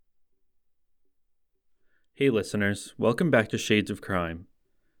Hey listeners, welcome back to Shades of Crime.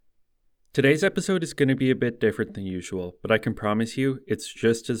 Today's episode is going to be a bit different than usual, but I can promise you it's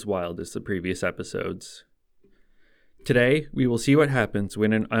just as wild as the previous episodes. Today, we will see what happens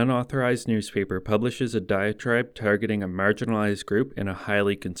when an unauthorized newspaper publishes a diatribe targeting a marginalized group in a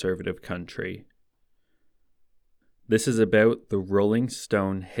highly conservative country. This is about the Rolling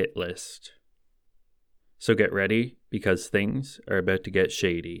Stone hit list. So get ready, because things are about to get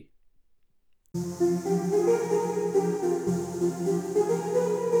shady.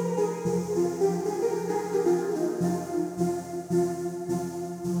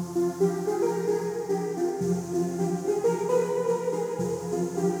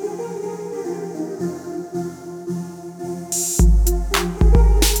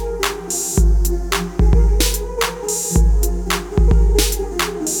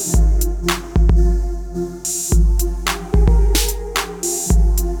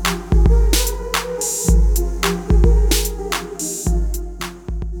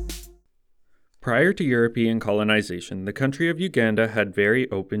 Prior to European colonization, the country of Uganda had very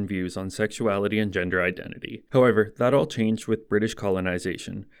open views on sexuality and gender identity. However, that all changed with British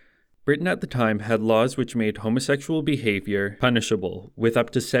colonization. Britain at the time had laws which made homosexual behavior punishable, with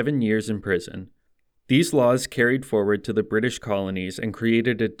up to 7 years in prison. These laws carried forward to the British colonies and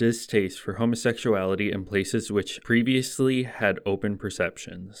created a distaste for homosexuality in places which previously had open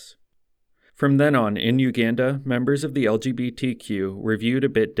perceptions. From then on, in Uganda, members of the LGBTQ were viewed a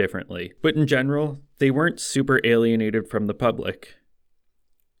bit differently, but in general, they weren't super alienated from the public.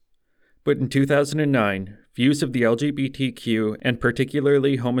 But in 2009, views of the LGBTQ, and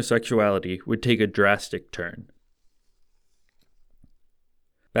particularly homosexuality, would take a drastic turn.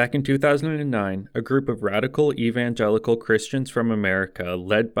 Back in 2009, a group of radical evangelical Christians from America,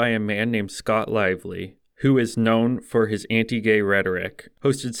 led by a man named Scott Lively, who is known for his anti-gay rhetoric,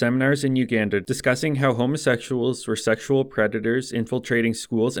 hosted seminars in Uganda discussing how homosexuals were sexual predators infiltrating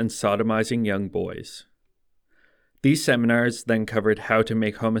schools and sodomizing young boys. These seminars then covered how to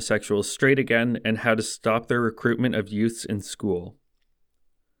make homosexuals straight again and how to stop their recruitment of youths in school.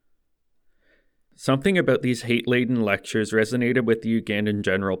 Something about these hate-laden lectures resonated with the Ugandan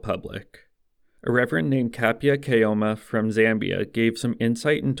general public. A reverend named Kapia Kayoma from Zambia gave some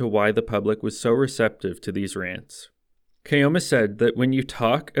insight into why the public was so receptive to these rants. Kayoma said that when you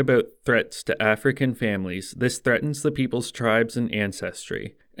talk about threats to African families, this threatens the people's tribes and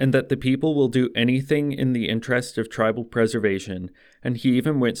ancestry, and that the people will do anything in the interest of tribal preservation, and he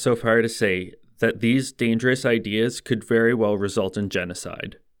even went so far to say that these dangerous ideas could very well result in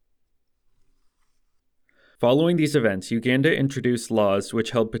genocide. Following these events, Uganda introduced laws which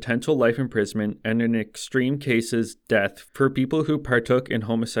held potential life imprisonment and, in extreme cases, death for people who partook in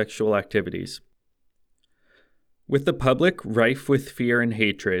homosexual activities. With the public rife with fear and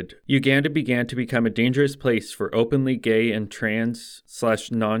hatred, Uganda began to become a dangerous place for openly gay and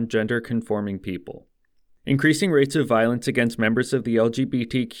trans/non-gender conforming people. Increasing rates of violence against members of the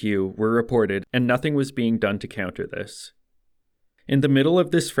LGBTQ were reported, and nothing was being done to counter this. In the middle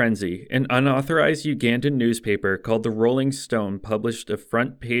of this frenzy, an unauthorized Ugandan newspaper called the Rolling Stone published a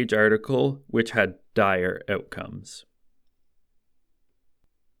front-page article which had dire outcomes.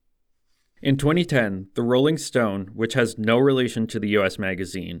 In 2010, the Rolling Stone, which has no relation to the US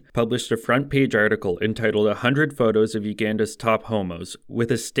magazine, published a front-page article entitled 100 Photos of Uganda's Top Homos,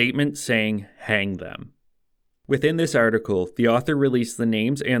 with a statement saying, "Hang them." Within this article, the author released the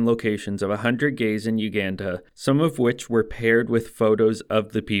names and locations of 100 gays in Uganda, some of which were paired with photos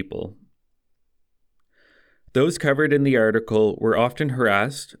of the people. Those covered in the article were often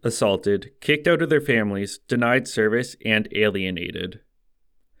harassed, assaulted, kicked out of their families, denied service, and alienated.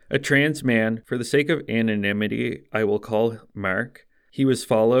 A trans man, for the sake of anonymity, I will call Mark, he was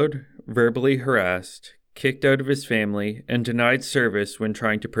followed, verbally harassed, kicked out of his family, and denied service when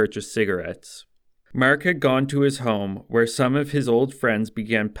trying to purchase cigarettes. Mark had gone to his home, where some of his old friends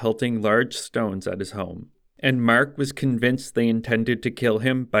began pelting large stones at his home, and Mark was convinced they intended to kill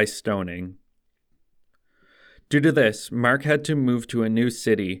him by stoning. Due to this, Mark had to move to a new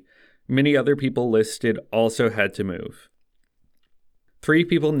city. Many other people listed also had to move. 3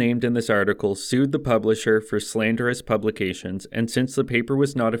 people named in this article sued the publisher for slanderous publications, and since the paper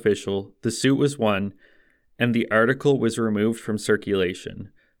was not official, the suit was won, and the article was removed from circulation,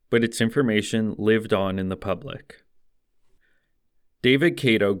 but its information lived on in the public. David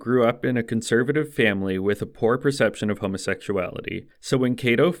Kato grew up in a conservative family with a poor perception of homosexuality, so when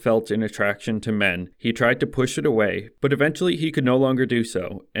Kato felt an attraction to men, he tried to push it away, but eventually he could no longer do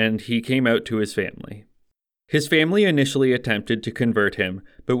so, and he came out to his family. His family initially attempted to convert him,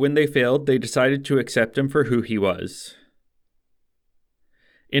 but when they failed, they decided to accept him for who he was.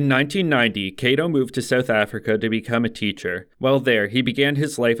 In 1990, Kato moved to South Africa to become a teacher. While there, he began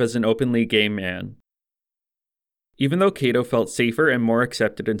his life as an openly gay man. Even though Kato felt safer and more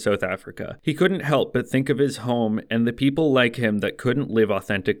accepted in South Africa, he couldn't help but think of his home and the people like him that couldn't live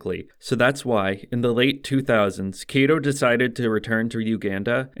authentically. So that's why, in the late 2000s, Kato decided to return to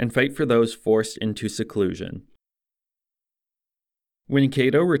Uganda and fight for those forced into seclusion. When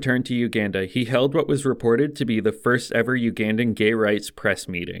Kato returned to Uganda, he held what was reported to be the first ever Ugandan gay rights press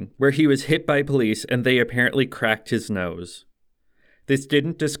meeting, where he was hit by police and they apparently cracked his nose. This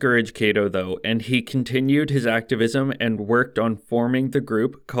didn't discourage Kato, though, and he continued his activism and worked on forming the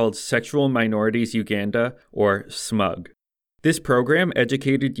group called Sexual Minorities Uganda, or SMUG. This program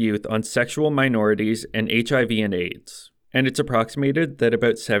educated youth on sexual minorities and HIV and AIDS, and it's approximated that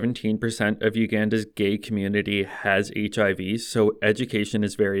about 17% of Uganda's gay community has HIV, so education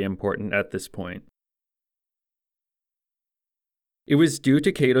is very important at this point. It was due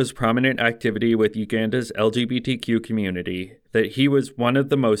to Kato's prominent activity with Uganda's LGBTQ community that he was one of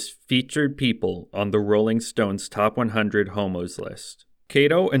the most featured people on the Rolling Stone's Top 100 Homos list.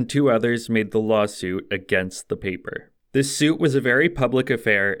 Kato and 2 others made the lawsuit against the paper. This suit was a very public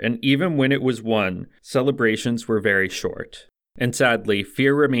affair, and even when it was won, celebrations were very short. And sadly,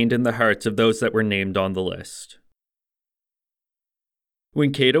 fear remained in the hearts of those that were named on the list.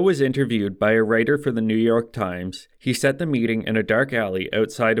 When Kato was interviewed by a writer for the New York Times, he set the meeting in a dark alley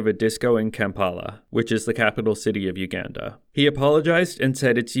outside of a disco in Kampala, which is the capital city of Uganda. He apologized and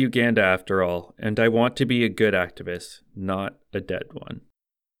said, "It's Uganda after all, and I want to be a good activist, not a dead one."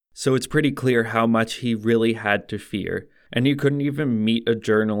 So it's pretty clear how much he really had to fear, and he couldn't even meet a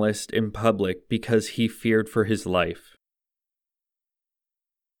journalist in public because he feared for his life.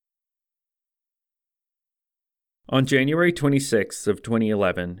 On January 26th of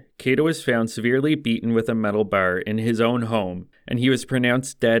 2011, Kato was found severely beaten with a metal bar in his own home, and he was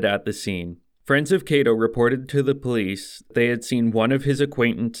pronounced dead at the scene. Friends of Kato reported to the police they had seen one of his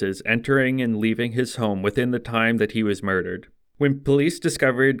acquaintances entering and leaving his home within the time that he was murdered. When police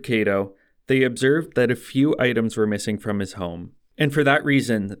discovered Kato, they observed that a few items were missing from his home. And for that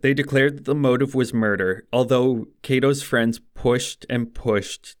reason, they declared that the motive was murder, although Kato's friends pushed and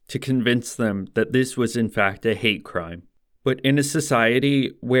pushed to convince them that this was in fact a hate crime. But in a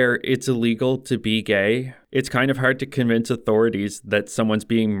society where it's illegal to be gay, it's kind of hard to convince authorities that someone's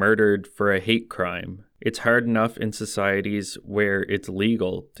being murdered for a hate crime. It's hard enough in societies where it's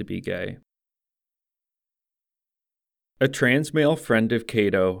legal to be gay. A trans male friend of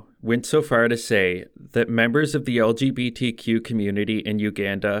Kato went so far to say that members of the LGBTQ community in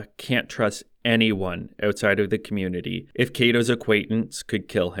Uganda can't trust anyone outside of the community if Kato's acquaintance could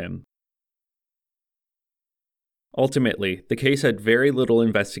kill him. Ultimately, the case had very little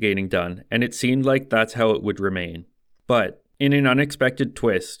investigating done, and it seemed like that's how it would remain. But, in an unexpected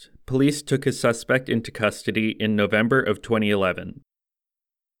twist, police took a suspect into custody in November of 2011.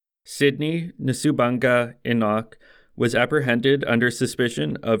 Sydney Nsubanga Enoch was apprehended under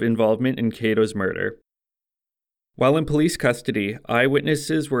suspicion of involvement in Kato's murder. While in police custody,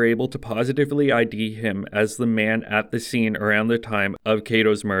 eyewitnesses were able to positively ID him as the man at the scene around the time of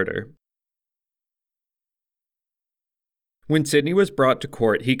Kato's murder. When Sydney was brought to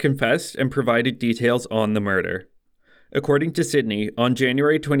court, he confessed and provided details on the murder. According to Sydney, on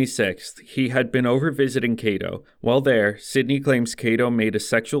January 26th, he had been over visiting Kato. While there, Sydney claims Kato made a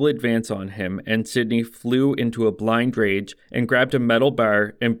sexual advance on him, and Sydney flew into a blind rage and grabbed a metal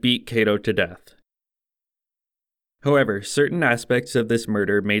bar and beat Kato to death. However, certain aspects of this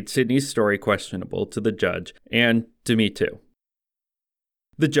murder made Sydney's story questionable to the judge, and to me too.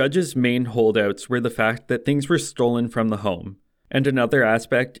 The judge's main holdouts were the fact that things were stolen from the home, and another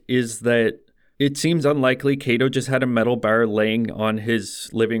aspect is that it seems unlikely Kato just had a metal bar laying on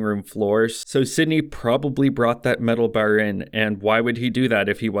his living room floor, so Sydney probably brought that metal bar in, and why would he do that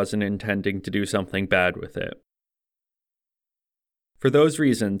if he wasn't intending to do something bad with it? For those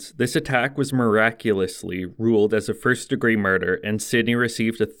reasons, this attack was miraculously ruled as a first-degree murder, and Sydney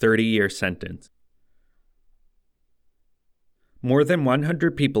received a 30-year sentence. More than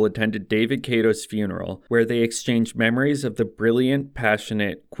 100 people attended David Kato's funeral, where they exchanged memories of the brilliant,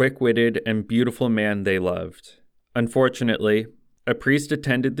 passionate, quick-witted, and beautiful man they loved. Unfortunately, a priest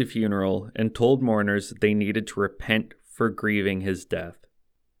attended the funeral and told mourners they needed to repent for grieving his death.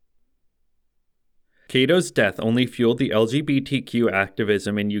 Kato's death only fueled the LGBTQ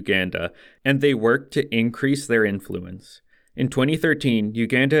activism in Uganda, and they worked to increase their influence. In 2013,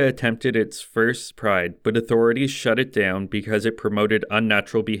 Uganda attempted its first Pride, but authorities shut it down because it promoted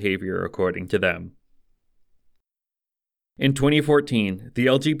unnatural behavior, according to them. In 2014, the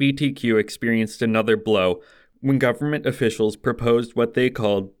LGBTQ experienced another blow when government officials proposed what they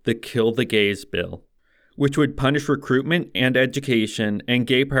called the Kill the Gays bill, which would punish recruitment and education and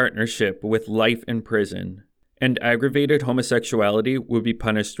gay partnership with life in prison, and aggravated homosexuality would be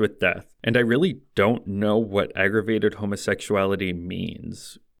punished with death. And I really don't know what aggravated homosexuality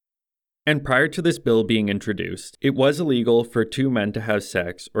means. And prior to this bill being introduced, it was illegal for 2 men to have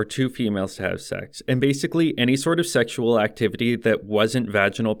sex or 2 females to have sex. And basically any sort of sexual activity that wasn't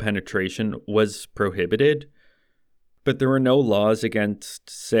vaginal penetration was prohibited. But there were no laws against,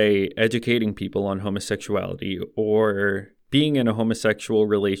 say, educating people on homosexuality or being in a homosexual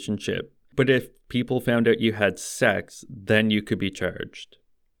relationship. But if people found out you had sex, then you could be charged.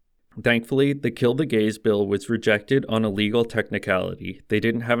 Thankfully, the Kill the Gays bill was rejected on a legal technicality. They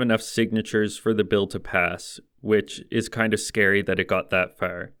didn't have enough signatures for the bill to pass, which is kind of scary that it got that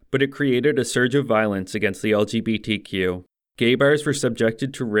far. But it created a surge of violence against the LGBTQ. Gay bars were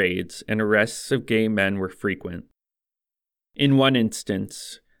subjected to raids, and arrests of gay men were frequent. In one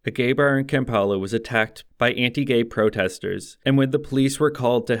instance, a gay bar in Kampala was attacked by anti-gay protesters, and when the police were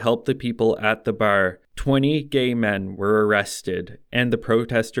called to help the people at the bar, 20 gay men were arrested, and the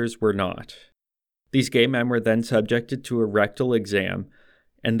protesters were not. These gay men were then subjected to a rectal exam,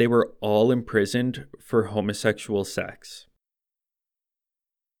 and they were all imprisoned for homosexual sex.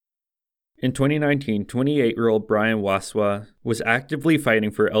 In 2019, 28-year-old Brian Waswa was actively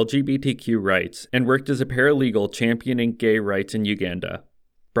fighting for LGBTQ rights and worked as a paralegal championing gay rights in Uganda.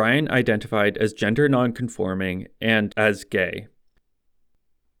 Brian identified as gender nonconforming and as gay.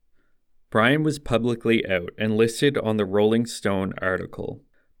 Brian was publicly out and listed on the Rolling Stone article.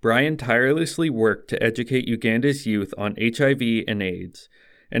 Brian tirelessly worked to educate Uganda's youth on HIV and AIDS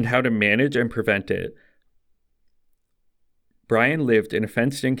and how to manage and prevent it. Brian lived in a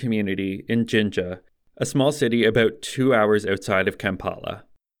fenced-in community in Jinja, a small city about 2 hours outside of Kampala.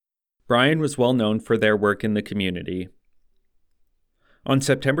 Brian was well known for their work in the community. On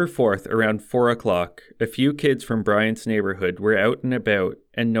September 4th, around 4 o'clock, a few kids from Brian's neighborhood were out and about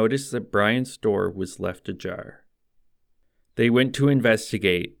and noticed that Brian's door was left ajar. They went to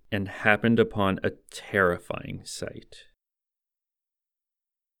investigate and happened upon a terrifying sight.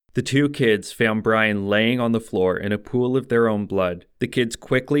 The 2 kids found Brian laying on the floor in a pool of their own blood. The kids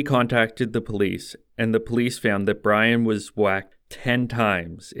quickly contacted the police, and the police found that Brian was whacked 10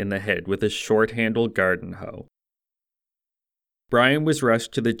 times in the head with a short-handled garden hoe. Brian was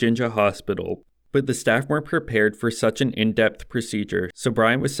rushed to the Jinja hospital, but the staff weren't prepared for such an in-depth procedure, so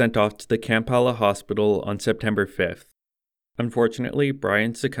Brian was sent off to the Kampala hospital on September 5th. Unfortunately,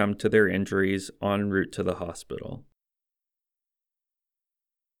 Brian succumbed to their injuries en route to the hospital.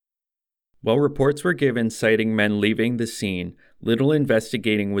 While reports were given citing men leaving the scene, little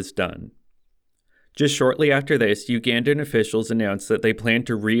investigating was done. Just shortly after this, Ugandan officials announced that they planned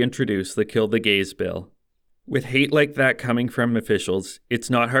to reintroduce the Kill the Gays bill. With hate like that coming from officials,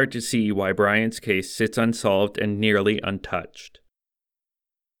 it's not hard to see why Brian's case sits unsolved and nearly untouched.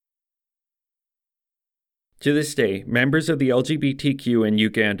 To this day, members of the LGBTQ in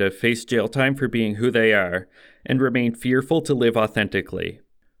Uganda face jail time for being who they are and remain fearful to live authentically.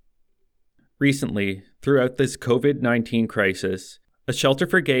 Recently, throughout this COVID-19 crisis, a shelter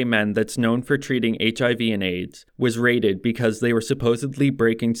for gay men that's known for treating HIV and AIDS was raided because they were supposedly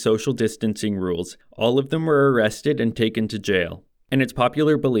breaking social distancing rules. All of them were arrested and taken to jail. And it's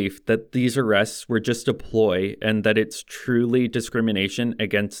popular belief that these arrests were just a ploy and that it's truly discrimination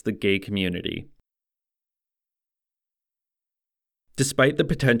against the gay community. Despite the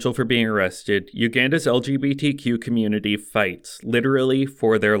potential for being arrested, Uganda's LGBTQ community fights, literally,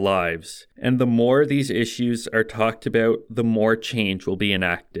 for their lives. And the more these issues are talked about, the more change will be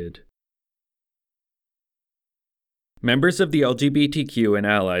enacted. Members of the LGBTQ and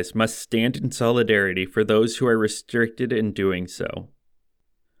allies must stand in solidarity for those who are restricted in doing so.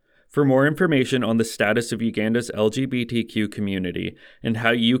 For more information on the status of Uganda's LGBTQ community and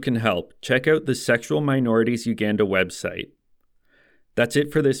how you can help, check out the Sexual Minorities Uganda website. That's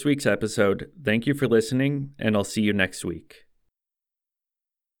it for this week's episode. Thank you for listening, and I'll see you next week.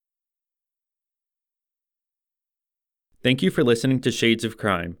 Thank you for listening to Shades of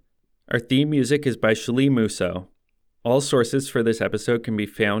Crime. Our theme music is by Shali Musso. All sources for this episode can be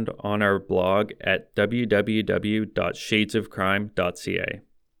found on our blog at www.shadesofcrime.ca.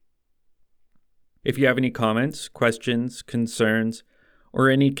 If you have any comments, questions, concerns, or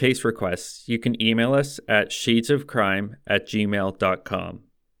any case requests, you can email us at shadesofcrime@gmail.com.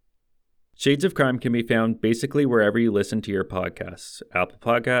 Shades of Crime can be found basically wherever you listen to your podcasts: Apple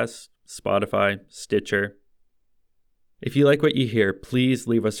Podcasts, Spotify, Stitcher. If you like what you hear, please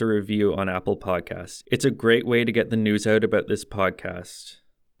leave us a review on Apple Podcasts. It's a great way to get the news out about this podcast.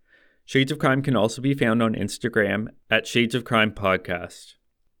 Shades of Crime can also be found on Instagram at Shades of Crime Podcast.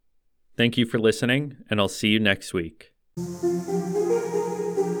 Thank you for listening, and I'll see you next week.